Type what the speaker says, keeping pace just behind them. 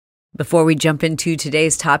Before we jump into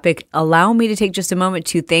today's topic, allow me to take just a moment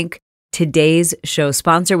to thank today's show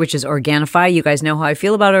sponsor, which is Organifi. You guys know how I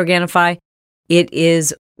feel about Organifi. It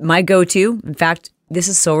is my go-to. In fact, this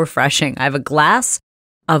is so refreshing. I have a glass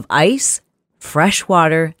of ice, fresh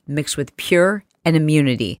water mixed with Pure and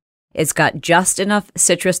Immunity. It's got just enough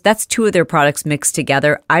citrus. That's 2 of their products mixed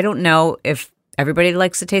together. I don't know if everybody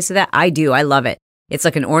likes the taste of that. I do. I love it. It's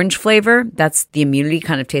like an orange flavor. That's the Immunity,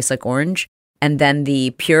 kind of tastes like orange. And then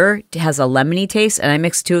the Pure has a lemony taste, and I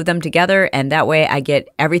mix 2 of them together, and that way I get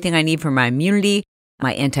everything I need for my immunity,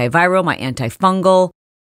 my antiviral, my antifungal.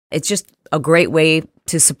 It's just a great way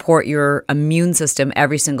to support your immune system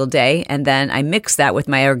every single day. And then I mix that with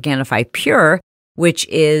my Organifi Pure, which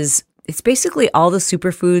is, it's basically all the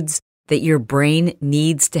superfoods that your brain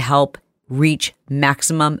needs to help reach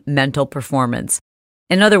maximum mental performance.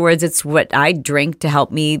 In other words, it's what I drink to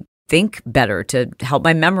help me think better, to help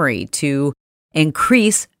my memory, to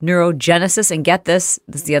increase neurogenesis. And get this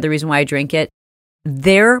is the other reason why I drink it.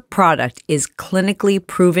 Their product is clinically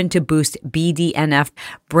proven to boost BDNF,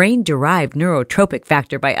 brain-derived neurotropic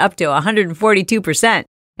factor, by up to 142%.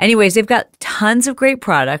 Anyways, they've got tons of great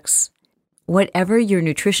products. Whatever your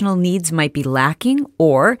nutritional needs might be lacking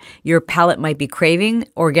or your palate might be craving,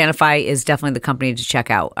 Organifi is definitely the company to check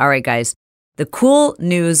out. All right, guys, the cool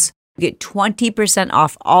news, you get 20%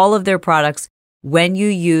 off all of their products when you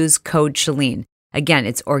use code Chalene. Again,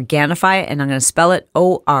 it's Organifi, and I'm going to spell it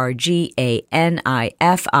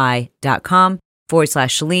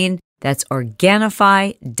Organifi.com/Chalene. That's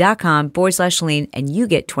Organifi.com/Chalene, and you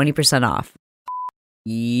get 20% off.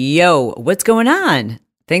 Yo, what's going on?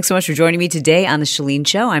 Thanks so much for joining me today on The Chalene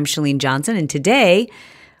Show. I'm Chalene Johnson, and today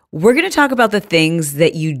we're going to talk about the things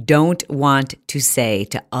that you don't want to say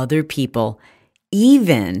to other people,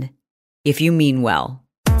 even if you mean well.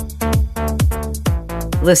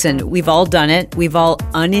 Listen, we've all done it. We've all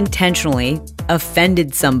unintentionally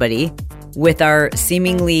offended somebody with our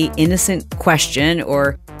seemingly innocent question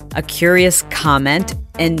or a curious comment.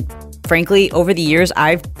 And frankly, over the years,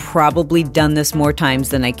 I've probably done this more times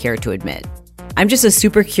than I care to admit. I'm just a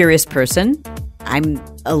super curious person. I'm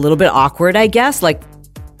a little bit awkward, I guess. Like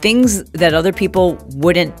things that other people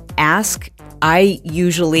wouldn't ask, I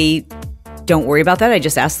usually don't worry about that. I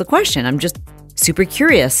just ask the question. I'm just super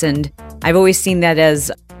curious, and I've always seen that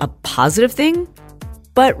as a positive thing.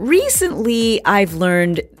 But recently I've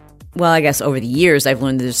learned, well, I guess over the years, I've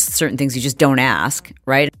learned there's certain things you just don't ask,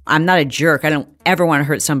 right? I'm not a jerk. I don't ever want to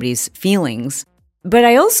hurt somebody's feelings. But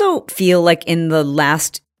I also feel like in the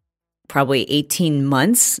last probably 18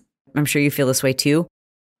 months, I'm sure you feel this way too,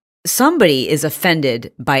 somebody is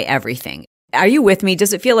offended by everything. Are you with me?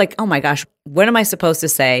 Does it feel like, oh my gosh, what am I supposed to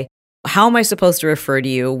say? How am I supposed to refer to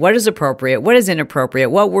you? What is appropriate? What is inappropriate?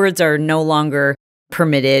 What words are no longer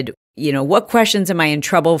permitted? You know, what questions am I in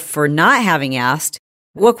trouble for not having asked?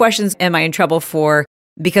 What questions am I in trouble for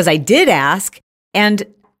because I did ask? And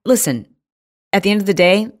listen, at the end of the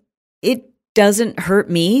day, it doesn't hurt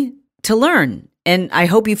me to learn. And I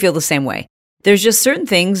hope you feel the same way. There's just certain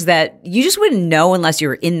things that you just wouldn't know unless you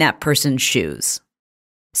were in that person's shoes.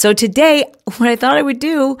 So today, what I thought I would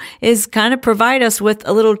do is kind of provide us with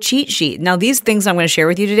a little cheat sheet. Now, these things I'm going to share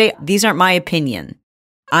with you today, these aren't my opinion.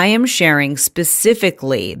 I am sharing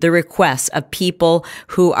specifically the requests of people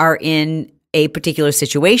who are in a particular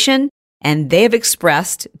situation, and they have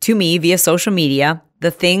expressed to me via social media the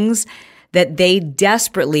things that they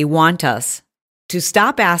desperately want us to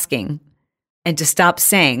stop asking and to stop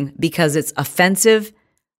saying because it's offensive,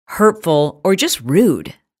 hurtful, or just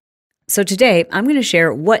rude. So today, I'm going to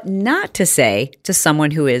share what not to say to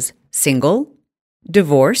someone who is single,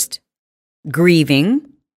 divorced, grieving,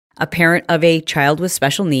 a parent of a child with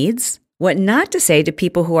special needs, what not to say to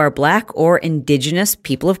people who are Black or Indigenous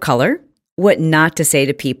people of color, what not to say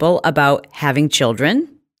to people about having children,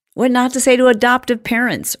 what not to say to adoptive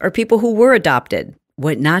parents or people who were adopted,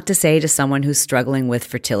 what not to say to someone who's struggling with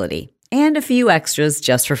fertility, and a few extras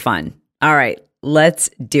just for fun. All right, let's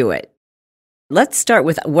do it. Let's start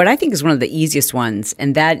with what I think is one of the easiest ones,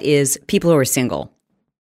 and that is people who are single.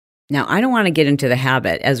 Now, I don't want to get into the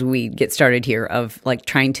habit as we get started here of like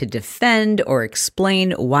trying to defend or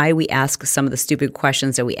explain why we ask some of the stupid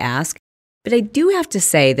questions that we ask. But I do have to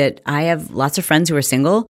say that I have lots of friends who are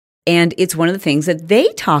single, and it's one of the things that they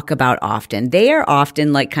talk about often. They are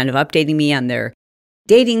often like kind of updating me on their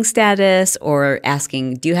dating status or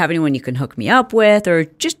asking, do you have anyone you can hook me up with, or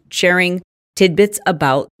just sharing tidbits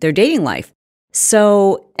about their dating life.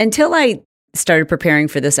 So until I started preparing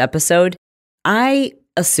for this episode, I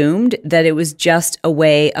assumed that it was just a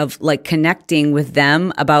way of like connecting with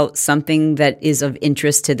them about something that is of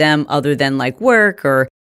interest to them other than like work or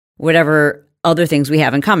whatever other things we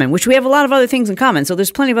have in common, which we have a lot of other things in common. So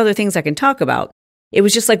there's plenty of other things I can talk about. It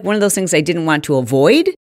was just like one of those things I didn't want to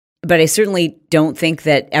avoid, but I certainly don't think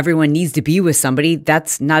that everyone needs to be with somebody.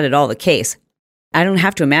 That's not at all the case. I don't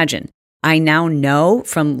have to imagine. I now know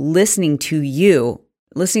from listening to you,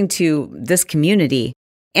 listening to this community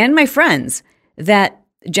and my friends, that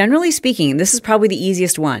generally speaking, this is probably the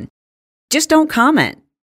easiest one. Just don't comment.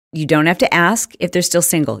 You don't have to ask if they're still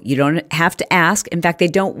single. You don't have to ask. In fact, they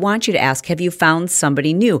don't want you to ask, have you found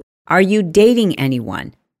somebody new? Are you dating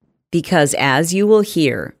anyone? Because as you will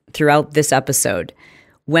hear throughout this episode,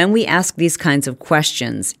 when we ask these kinds of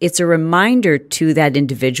questions, it's a reminder to that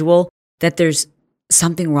individual that there's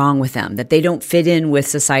something wrong with them, that they don't fit in with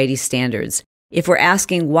society's standards. If we're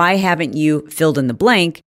asking, why haven't you filled in the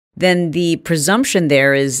blank, then the presumption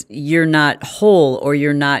there is you're not whole, or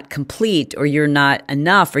you're not complete, or you're not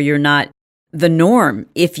enough, or you're not the norm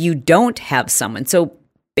if you don't have someone. So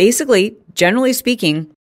basically, generally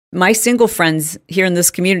speaking, my single friends here in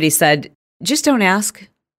this community said, just don't ask.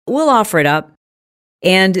 We'll offer it up.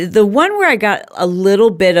 And the one where I got a little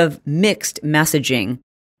bit of mixed messaging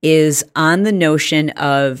is on the notion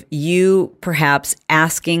of you perhaps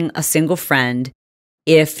asking a single friend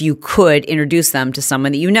if you could introduce them to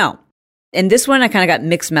someone that you know. And this one I kind of got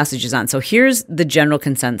mixed messages on. So here's the general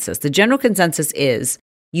consensus. The general consensus is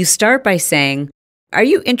you start by saying, are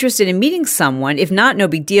you interested in meeting someone? If not, no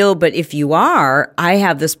big deal. But if you are, I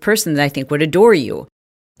have this person that I think would adore you.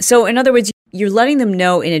 So in other words, you're letting them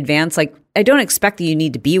know in advance, like, I don't expect that you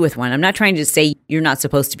need to be with one. I'm not trying to say you're not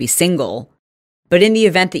supposed to be single. But in the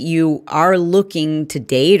event that you are looking to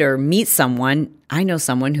date or meet someone, I know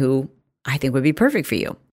someone who I think would be perfect for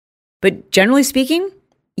you. But generally speaking,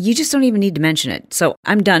 you just don't even need to mention it. So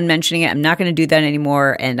I'm done mentioning it. I'm not going to do that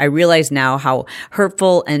anymore. And I realize now how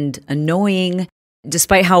hurtful and annoying,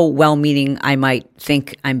 despite how well-meaning I might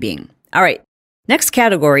think I'm being. All right. Next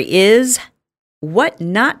category is what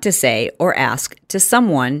not to say or ask to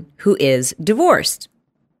someone who is divorced.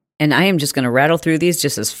 And I am just going to rattle through these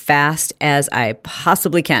just as fast as I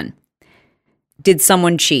possibly can. Did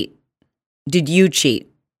someone cheat? Did you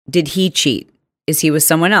cheat? Did he cheat? Is he with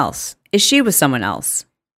someone else? Is she with someone else?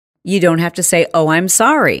 You don't have to say, oh, I'm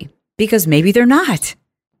sorry, because maybe they're not.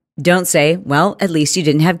 Don't say, well, at least you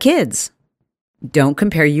didn't have kids. Don't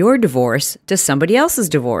compare your divorce to somebody else's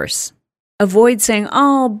divorce. Avoid saying,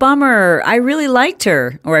 oh, bummer, I really liked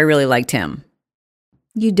her, or I really liked him.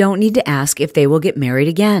 You don't need to ask if they will get married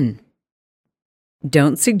again.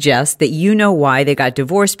 Don't suggest that you know why they got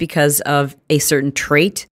divorced because of a certain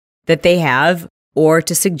trait that they have, or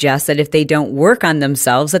to suggest that if they don't work on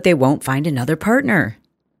themselves, that they won't find another partner.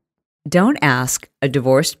 Don't ask a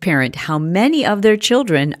divorced parent how many of their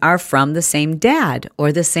children are from the same dad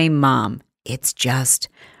or the same mom. It's just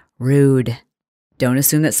rude. Don't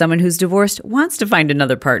assume that someone who's divorced wants to find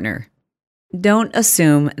another partner. Don't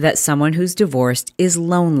assume that someone who's divorced is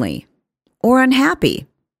lonely or unhappy.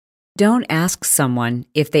 Don't ask someone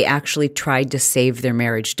if they actually tried to save their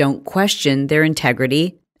marriage. Don't question their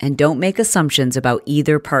integrity, and don't make assumptions about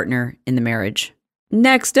either partner in the marriage.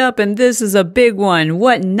 Next up, and this is a big one,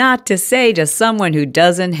 what not to say to someone who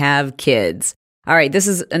doesn't have kids. All right, this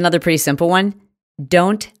is another pretty simple one.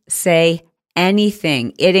 Don't say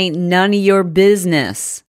anything. It ain't none of your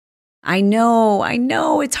business. I know,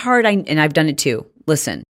 it's hard, and I've done it too.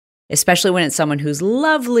 Listen, especially when it's someone who's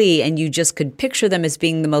lovely and you just could picture them as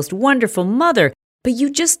being the most wonderful mother, but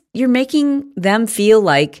you're making them feel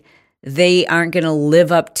like they aren't going to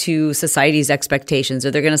live up to society's expectations, or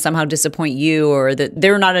they're going to somehow disappoint you, or that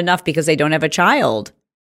they're not enough because they don't have a child.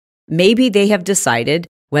 Maybe they have decided,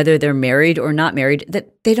 whether they're married or not married,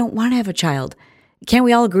 that they don't want to have a child. Can't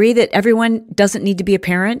we all agree that everyone doesn't need to be a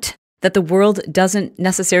parent? That the world doesn't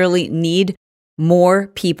necessarily need more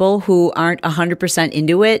people who aren't 100%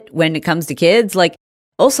 into it when it comes to kids? Like,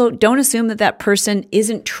 also, don't assume that that person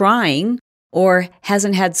isn't trying or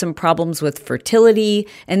hasn't had some problems with fertility,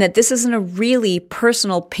 and that this isn't a really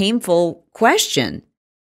personal, painful question.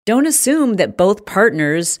 Don't assume that both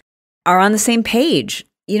partners are on the same page.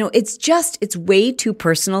 It's way too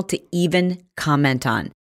personal to even comment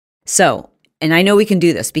on. So, and I know we can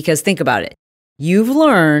do this because think about it. You've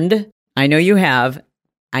learned, I know you have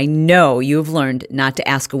learned not to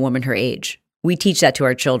ask a woman her age. We teach that to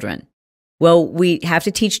our children. Well, we have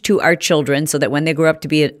to teach to our children so that when they grow up to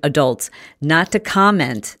be adults, not to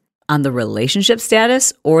comment on the relationship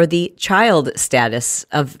status or the child status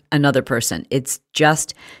of another person. It's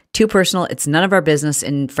just too personal. It's none of our business.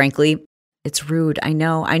 And frankly, it's rude. I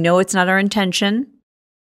know it's not our intention.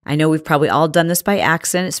 I know we've probably all done this by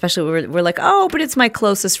accident, especially we're like, oh, but it's my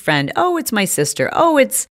closest friend. Oh, it's my sister. Oh,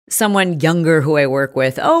 it's someone younger who I work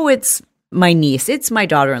with. Oh, it's my niece, it's my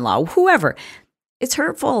daughter-in-law, whoever. It's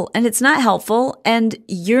hurtful and it's not helpful, and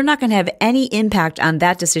you're not going to have any impact on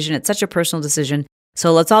that decision. It's such a personal decision.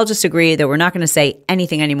 So let's all just agree that we're not going to say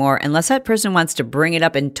anything anymore unless that person wants to bring it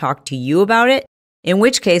up and talk to you about it, in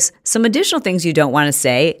which case some additional things you don't want to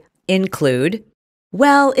say include,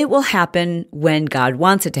 well, it will happen when God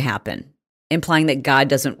wants it to happen, implying that God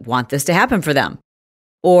doesn't want this to happen for them.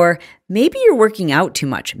 Or maybe you're working out too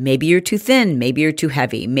much. Maybe you're too thin. Maybe you're too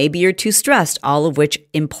heavy. Maybe you're too stressed, all of which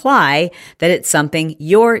imply that it's something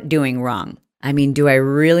you're doing wrong. I mean, do I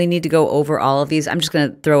really need to go over all of these? I'm just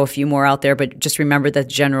going to throw a few more out there, but just remember that the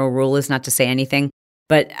general rule is not to say anything.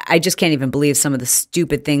 But I just can't even believe some of the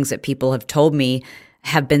stupid things that people have told me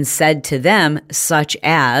have been said to them, such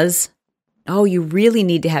as, oh, you really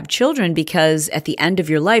need to have children because at the end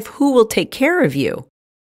of your life, who will take care of you?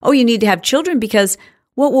 Oh, you need to have children because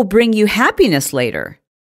what will bring you happiness later?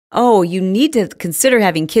 Oh, you need to consider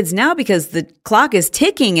having kids now because the clock is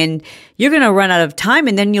ticking and you're going to run out of time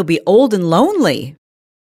and then you'll be old and lonely.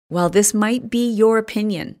 Well, this might be your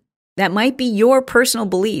opinion. That might be your personal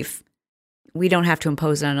belief. We don't have to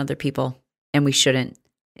impose it on other people, and we shouldn't.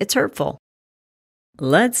 It's hurtful.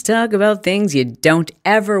 Let's talk about things you don't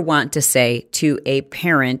ever want to say to a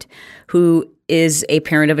parent who is a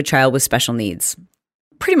parent of a child with special needs.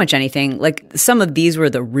 Pretty much anything. Like, some of these were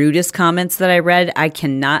the rudest comments that I read. I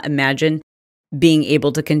cannot imagine being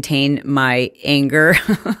able to contain my anger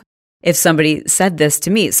if somebody said this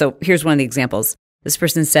to me. So here's one of the examples. This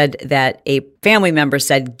person said that a family member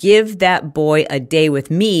said, "Give that boy a day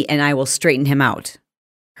with me and I will straighten him out."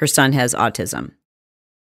 Her son has autism.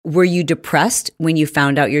 Were you depressed when you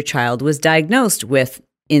found out your child was diagnosed with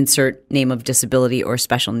insert name of disability or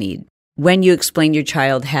special need? When you explain your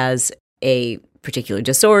child has a particular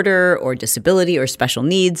disorder or disability or special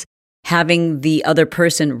needs, having the other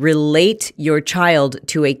person relate your child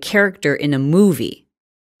to a character in a movie.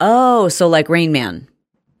 Oh, so like Rain Man.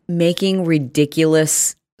 Making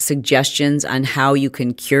ridiculous suggestions on how you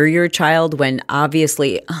can cure your child when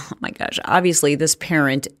obviously this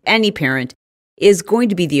parent, any parent, is going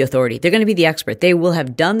to be the authority. They're going to be the expert. They will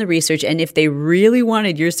have done the research. And if they really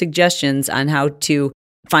wanted your suggestions on how to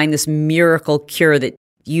find this miracle cure that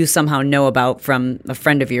you somehow know about from a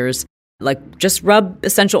friend of yours, like just rub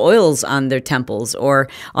essential oils on their temples, or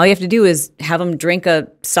all you have to do is have them drink a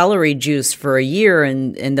celery juice for a year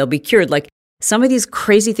and they'll be cured. Like some of these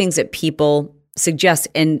crazy things that people suggest,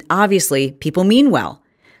 and obviously people mean well,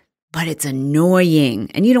 but it's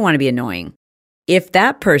annoying and you don't want to be annoying. If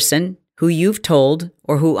that person who you've told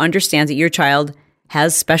or who understands that your child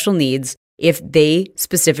has special needs, if they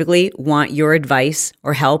specifically want your advice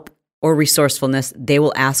or help or resourcefulness, they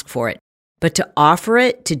will ask for it. But to offer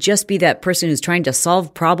it to just be that person who's trying to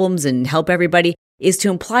solve problems and help everybody is to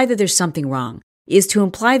imply that there's something wrong, is to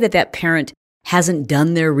imply that that parent hasn't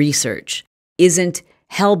done their research, isn't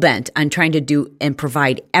hell-bent on trying to do and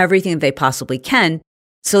provide everything that they possibly can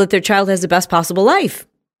so that their child has the best possible life.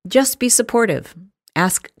 Just be supportive.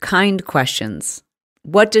 Ask kind questions.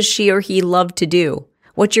 What does she or he love to do?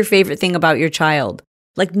 What's your favorite thing about your child?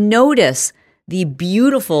 Like, notice the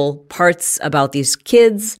beautiful parts about these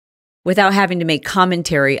kids without having to make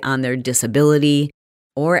commentary on their disability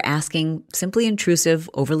or asking simply intrusive,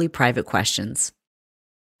 overly private questions.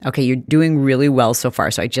 Okay, you're doing really well so far.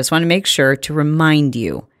 So I just want to make sure to remind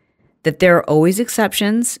you that there are always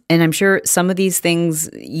exceptions. And I'm sure some of these things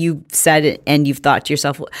you've said and you've thought to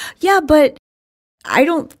yourself, well, yeah, but I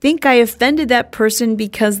don't think I offended that person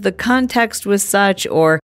because the context was such,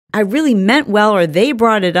 or I really meant well, or they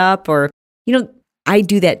brought it up, or, I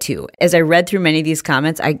do that too. As I read through many of these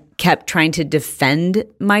comments, I kept trying to defend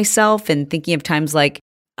myself and thinking of times like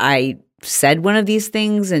I said one of these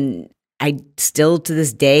things and I still to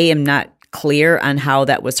this day am not clear on how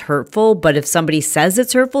that was hurtful. But if somebody says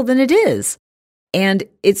it's hurtful, then it is. And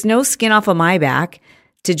it's no skin off of my back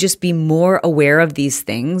to just be more aware of these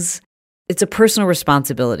things. It's a personal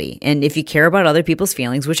responsibility. And if you care about other people's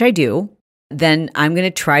feelings, which I do, then I'm going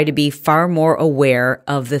to try to be far more aware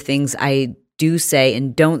of the things I do say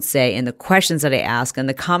and don't say, and the questions that I ask and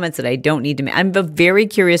the comments that I don't need to make. I'm a very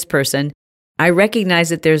curious person. I recognize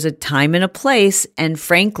that there's a time and a place, and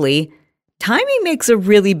frankly, timing makes a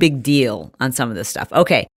really big deal on some of this stuff.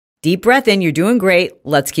 Okay, deep breath in, you're doing great.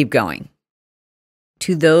 Let's keep going.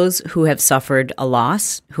 To those who have suffered a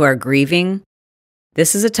loss, who are grieving,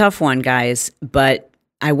 this is a tough one, guys, but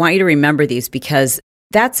I want you to remember these because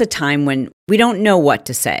that's a time when we don't know what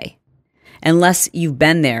to say unless you've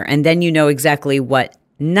been there, and then you know exactly what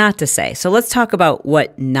not to say. So let's talk about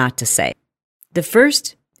what not to say. The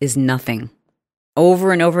first is nothing.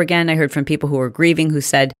 Over and over again, I heard from people who were grieving who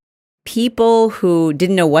said, People who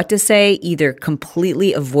didn't know what to say either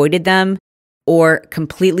completely avoided them or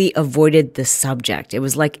completely avoided the subject. It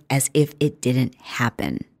was like as if it didn't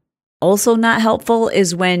happen. Also not helpful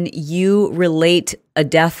is when you relate a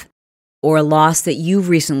death or a loss that you've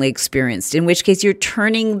recently experienced, in which case you're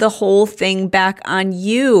turning the whole thing back on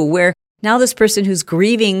you, where now this person who's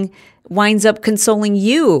grieving winds up consoling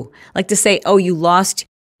you. Like to say, oh, you lost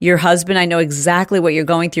your husband. I know exactly what you're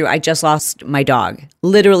going through. I just lost my dog.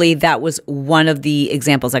 Literally, that was one of the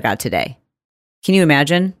examples I got today. Can you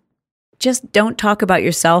imagine? Just don't talk about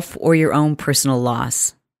yourself or your own personal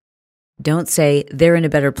loss. Don't say they're in a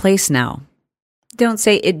better place now. Don't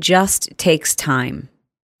say it just takes time.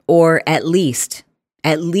 Or at least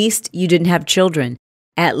you didn't have children.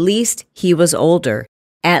 At least he was older.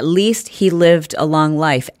 At least he lived a long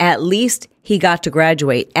life. At least he got to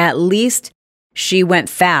graduate. At least she went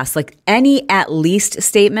fast. Like any at least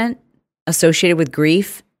statement associated with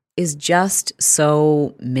grief is just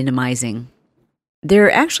so minimizing. There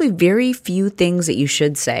are actually very few things that you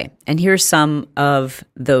should say. And here's some of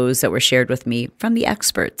those that were shared with me from the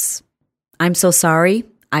experts. I'm so sorry.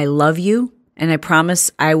 I love you. And I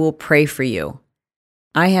promise I will pray for you.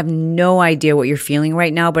 I have no idea what you're feeling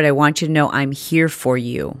right now, but I want you to know I'm here for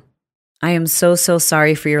you. I am so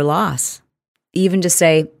sorry for your loss. Even to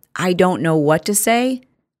say, I don't know what to say,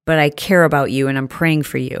 but I care about you and I'm praying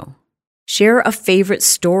for you. Share a favorite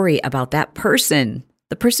story about that person,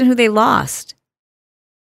 the person who they lost.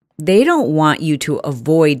 They don't want you to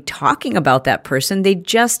avoid talking about that person. They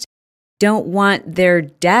just don't want their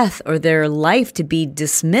death or their life to be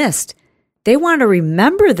dismissed. They want to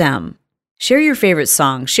remember them. Share your favorite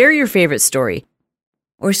song, share your favorite story,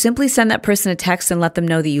 or simply send that person a text and let them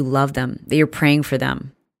know that you love them, that you're praying for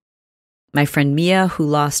them. My friend Mia, who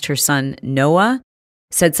lost her son Noah,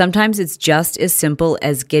 said sometimes it's just as simple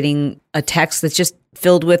as getting a text that's just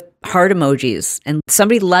filled with heart emojis and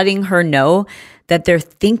somebody letting her know that they're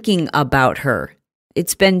thinking about her.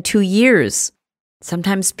 It's been 2 years.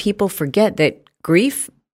 Sometimes people forget that grief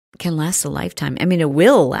can last a lifetime. I mean, it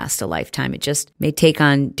will last a lifetime. It just may take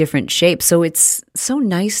on different shapes. So it's so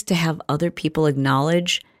nice to have other people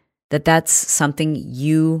acknowledge that that's something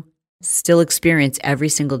you still experience every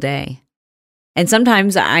single day. And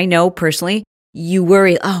sometimes I know personally, you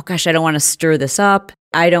worry, oh gosh, I don't want to stir this up.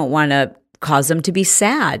 I don't want to cause them to be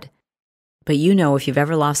sad. But you know, if you've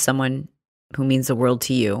ever lost someone who means the world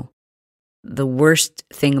to you, the worst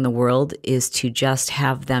thing in the world is to just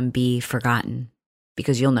have them be forgotten.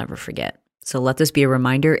 Because you'll never forget. So let this be a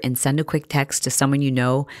reminder and send a quick text to someone you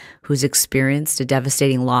know who's experienced a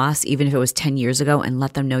devastating loss, even if it was 10 years ago, and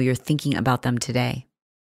let them know you're thinking about them today.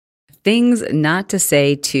 Things not to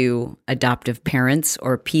say to adoptive parents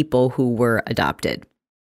or people who were adopted.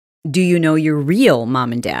 Do you know your real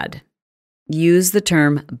mom and dad? Use the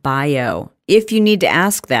term bio if you need to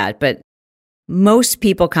ask that, but most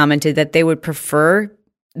people commented that they would prefer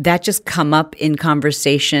that just come up in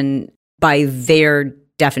conversation by their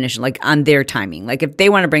definition, like on their timing. Like if they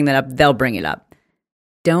want to bring that up, they'll bring it up.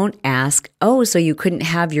 Don't ask, oh, so you couldn't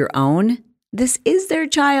have your own? This is their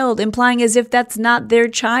child, implying as if that's not their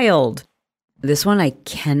child. This one I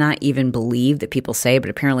cannot even believe that people say,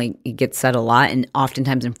 but apparently it gets said a lot and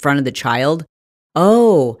oftentimes in front of the child.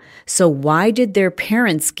 Oh, so why did their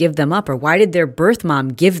parents give them up, or why did their birth mom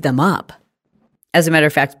give them up? As a matter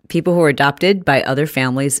of fact, people who are adopted by other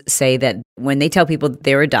families say that when they tell people that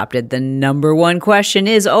they're adopted, the number one question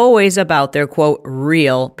is always about their, quote,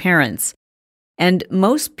 real parents. And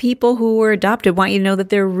most people who were adopted want you to know that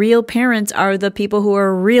their real parents are the people who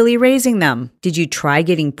are really raising them. Did you try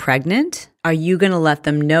getting pregnant? Are you going to let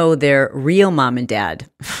them know their real mom and dad?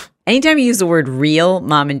 Anytime you use the word real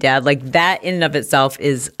mom and dad, like that in and of itself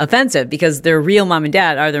is offensive because their real mom and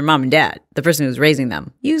dad are their mom and dad, the person who's raising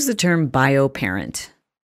them. Use the term bio parent.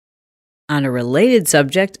 On a related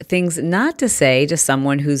subject, things not to say to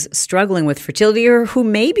someone who's struggling with fertility or who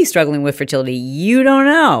may be struggling with fertility. You don't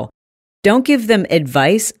know. Don't give them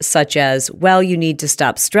advice such as, well, you need to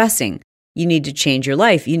stop stressing. You need to change your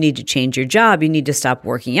life. You need to change your job. You need to stop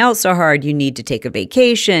working out so hard. You need to take a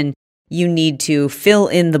vacation. You need to fill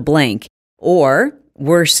in the blank. Or,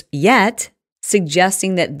 worse yet,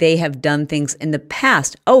 suggesting that they have done things in the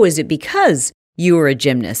past. Oh, is it because you were a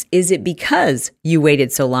gymnast? Is it because you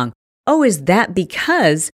waited so long? Oh, is that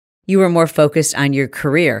because you were more focused on your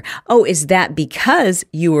career? Oh, is that because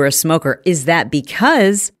you were a smoker? Is that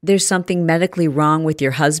because there's something medically wrong with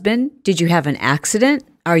your husband? Did you have an accident?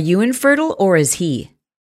 Are you infertile or is he?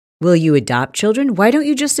 Will you adopt children? Why don't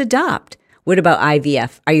you just adopt? What about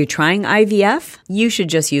IVF? Are you trying IVF? You should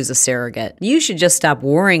just use a surrogate. You should just stop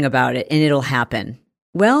worrying about it and it'll happen.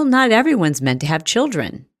 Well, not everyone's meant to have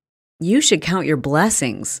children. You should count your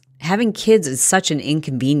blessings. Having kids is such an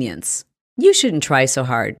inconvenience. You shouldn't try so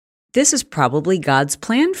hard. This is probably God's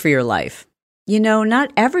plan for your life. You know,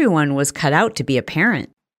 not everyone was cut out to be a parent.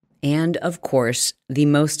 And of course, the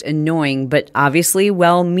most annoying but obviously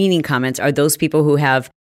well-meaning comments are those people who have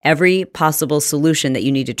every possible solution that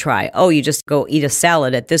you need to try. Oh, you just go eat a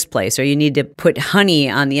salad at this place, or you need to put honey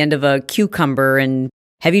on the end of a cucumber, and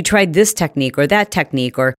have you tried this technique or that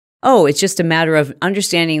technique? Or, oh, it's just a matter of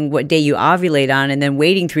understanding what day you ovulate on and then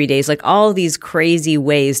waiting 3 days, like all these crazy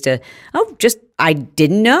ways to, I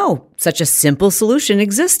didn't know such a simple solution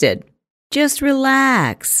existed. Just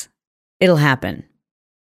relax. It'll happen.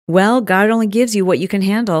 Well, God only gives you what you can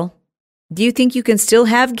handle. Do you think you can still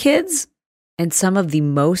have kids? And some of the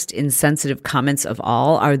most insensitive comments of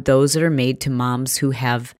all are those that are made to moms who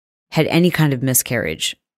have had any kind of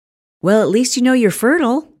miscarriage. Well, at least you know you're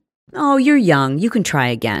fertile. Oh, you're young. You can try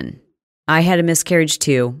again. I had a miscarriage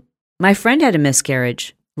too. My friend had a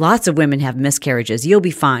miscarriage. Lots of women have miscarriages. You'll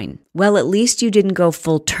be fine. Well, at least you didn't go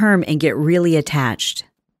full term and get really attached.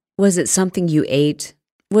 Was it something you ate?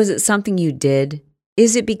 Was it something you did?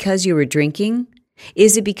 Is it because you were drinking?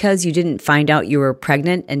 Is it because you didn't find out you were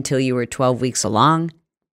pregnant until you were 12 weeks along?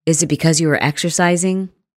 Is it because you were exercising?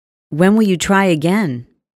 When will you try again?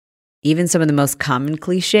 Even some of the most common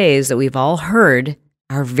cliches that we've all heard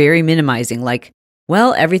are very minimizing, like,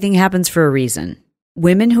 well, everything happens for a reason.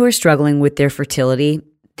 Women who are struggling with their fertility,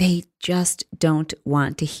 they just don't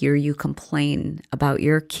want to hear you complain about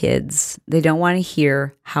your kids. They don't want to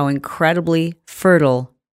hear how incredibly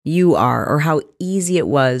fertile you are or how easy it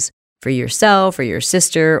was for yourself or your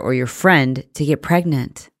sister or your friend to get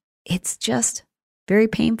pregnant. It's just very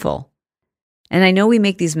painful. And I know we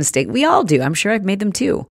make these mistakes. We all do. I'm sure I've made them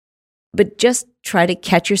too. But just try to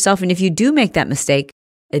catch yourself. And if you do make that mistake,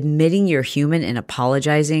 admitting you're human and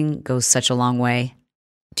apologizing goes such a long way.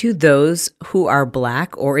 To those who are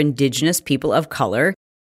Black or Indigenous people of color,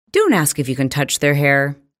 don't ask if you can touch their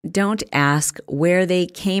hair. Don't ask where they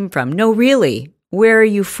came from. No, really, where are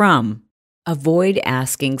you from? Avoid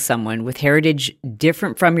asking someone with heritage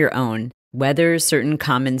different from your own whether certain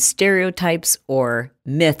common stereotypes or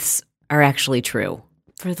myths are actually true.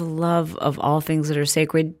 For the love of all things that are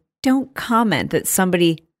sacred, don't comment that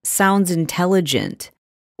somebody sounds intelligent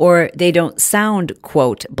or they don't sound,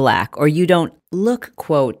 quote, Black, or you don't look,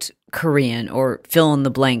 quote, Korean or fill in the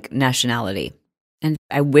blank nationality. And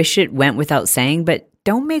I wish it went without saying, but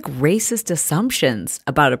don't make racist assumptions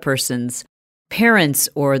about a person's parents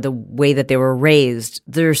or the way that they were raised,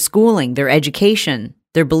 their schooling, their education,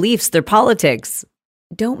 their beliefs, their politics.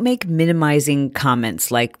 Don't make minimizing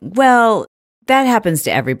comments like, well, that happens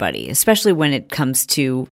to everybody, especially when it comes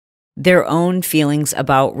to their own feelings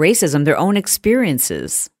about racism, their own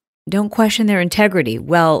experiences. Don't question their integrity.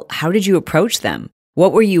 Well, how did you approach them?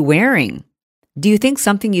 What were you wearing? Do you think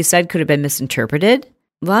something you said could have been misinterpreted?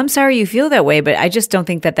 Well, I'm sorry you feel that way, but I just don't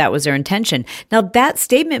think that that was their intention. Now, that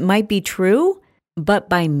statement might be true, but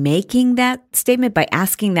by making that statement, by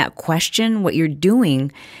asking that question, what you're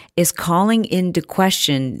doing is calling into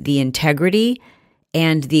question the integrity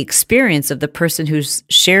and the experience of the person who's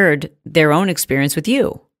shared their own experience with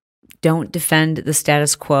you. Don't defend the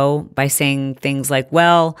status quo by saying things like,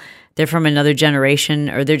 well, they're from another generation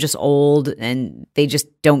or they're just old and they just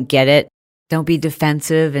don't get it. Don't be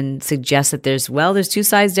defensive and suggest that there's two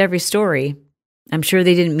sides to every story. I'm sure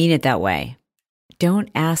they didn't mean it that way. Don't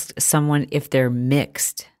ask someone if they're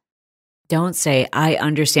mixed. Don't say, I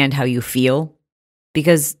understand how you feel,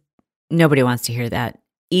 because nobody wants to hear that.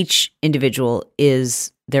 Each individual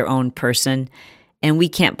is their own person, and we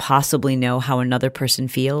can't possibly know how another person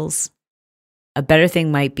feels. A better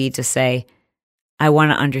thing might be to say, I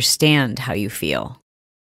want to understand how you feel.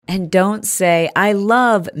 And don't say, I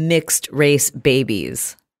love mixed race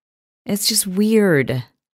babies. It's just weird.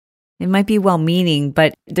 It might be well-meaning,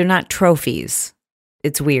 but they're not trophies.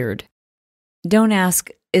 It's weird. Don't ask,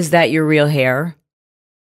 is that your real hair?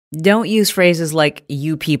 Don't use phrases like,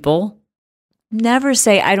 you people. Never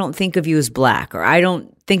say, I don't think of you as Black, or I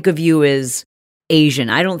don't think of you as Asian.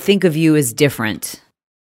 I don't think of you as different.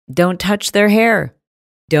 Don't touch their hair.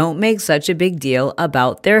 Don't make such a big deal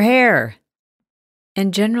about their hair.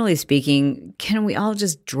 And generally speaking, can we all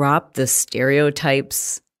just drop the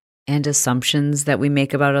stereotypes and assumptions that we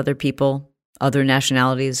make about other people, other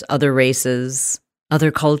nationalities, other races, other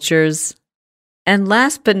cultures? And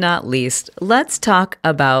last but not least, let's talk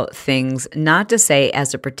about things not to say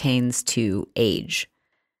as it pertains to age.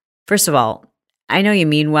 First of all, I know you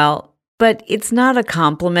mean well, but it's not a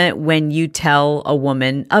compliment when you tell a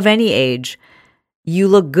woman of any age, you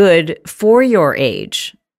look good for your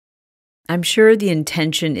age. I'm sure the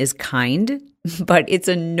intention is kind, but it's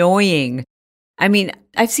annoying. I mean,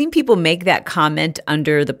 I've seen people make that comment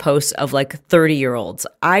under the posts of like 30-year-olds.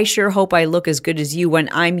 I sure hope I look as good as you when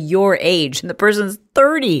I'm your age and the person's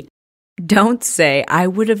 30. Don't say, I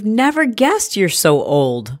would have never guessed you're so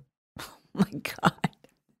old. Oh my God.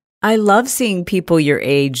 I love seeing people your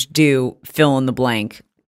age do fill in the blank.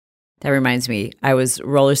 That reminds me, I was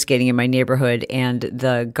roller skating in my neighborhood and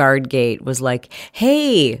the guard gate was like,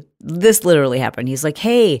 hey, this literally happened. He's like,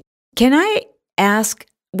 hey, can I ask?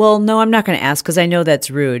 Well, no, I'm not going to ask because I know that's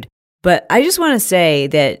rude. But I just want to say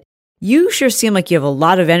that you sure seem like you have a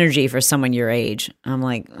lot of energy for someone your age. I'm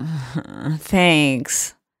like,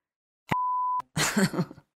 thanks.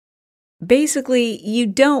 Basically, you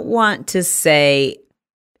don't want to say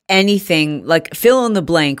anything like fill in the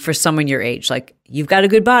blank for someone your age. Like, you've got a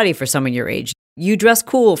good body for someone your age. You dress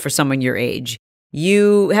cool for someone your age.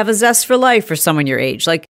 You have a zest for life for someone your age.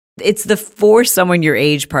 Like, it's the for someone your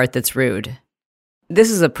age part that's rude. This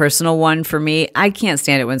is a personal one for me. I can't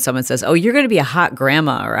stand it when someone says, oh, you're going to be a hot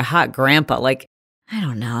grandma or a hot grandpa. Like, I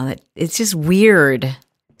don't know. It's just weird.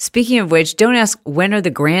 Speaking of which, don't ask, when are the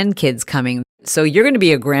grandkids coming? So you're going to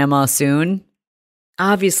be a grandma soon.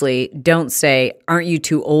 Obviously, don't say, aren't you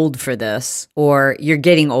too old for this? Or you're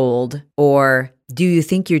getting old. Or do you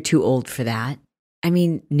think you're too old for that? I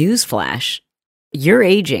mean, newsflash, you're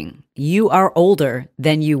aging. You are older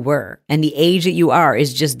than you were. And the age that you are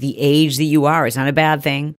is just the age that you are. It's not a bad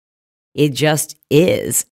thing. It just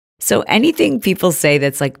is. So anything people say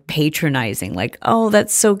that's like patronizing, like, oh,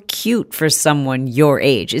 that's so cute for someone your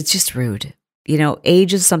age, it's just rude. You know,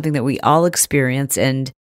 age is something that we all experience. And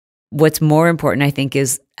what's more important, I think,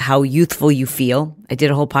 is how youthful you feel. I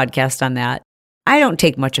did a whole podcast on that. I don't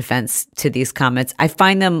take much offense to these comments. I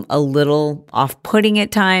find them a little off-putting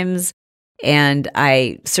at times. And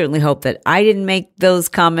I certainly hope that I didn't make those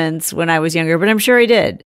comments when I was younger, but I'm sure I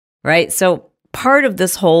did, right? So part of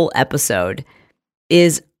this whole episode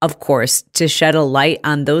is, of course, to shed a light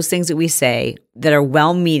on those things that we say that are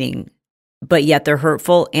well-meaning, but yet they're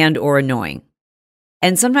hurtful and or annoying.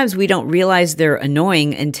 And sometimes we don't realize they're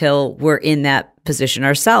annoying until we're in that position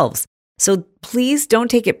ourselves. So please don't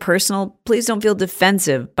take it personal. Please don't feel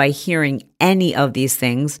defensive by hearing any of these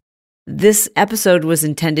things. This episode was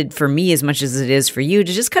intended for me as much as it is for you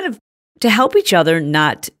to just kind of to help each other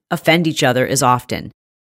not offend each other as often.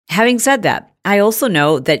 Having said that, I also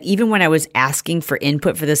know that even when I was asking for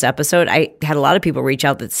input for this episode, I had a lot of people reach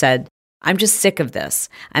out that said, I'm just sick of this.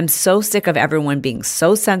 I'm so sick of everyone being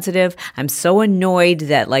so sensitive. I'm so annoyed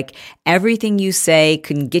that like everything you say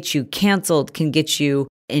can get you canceled, can get you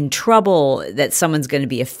in trouble, that someone's going to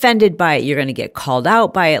be offended by it. You're going to get called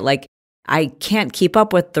out by it. Like, I can't keep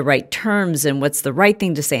up with the right terms and what's the right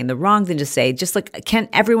thing to say and the wrong thing to say. Just like, can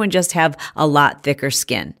everyone just have a lot thicker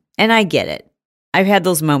skin? And I get it. I've had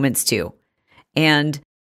those moments too. And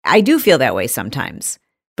I do feel that way sometimes.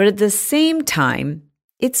 But at the same time,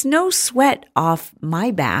 it's no sweat off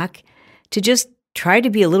my back to just try to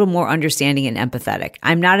be a little more understanding and empathetic.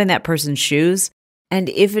 I'm not in that person's shoes. And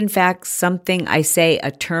if in fact something I say,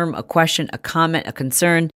 a term, a question, a comment, a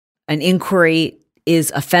concern, an inquiry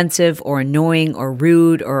is offensive or annoying or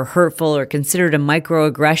rude or hurtful or considered a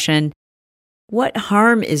microaggression, what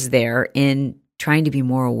harm is there in trying to be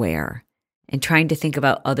more aware and trying to think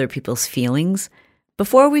about other people's feelings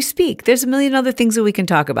before we speak? There's a million other things that we can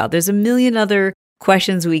talk about. There's a million other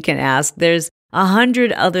questions we can ask. There's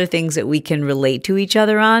 100 other things that we can relate to each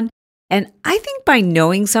other on. And I think by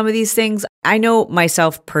knowing some of these things, I know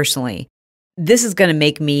myself personally, this is going to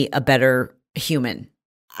make me a better human.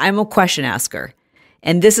 I'm a question asker.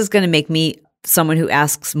 And this is going to make me someone who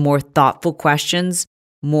asks more thoughtful questions,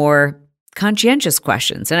 more conscientious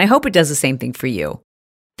questions. And I hope it does the same thing for you.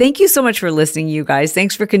 Thank you so much for listening, you guys.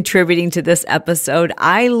 Thanks for contributing to this episode.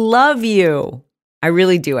 I love you. I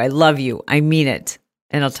really do. I love you. I mean it.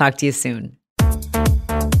 And I'll talk to you soon.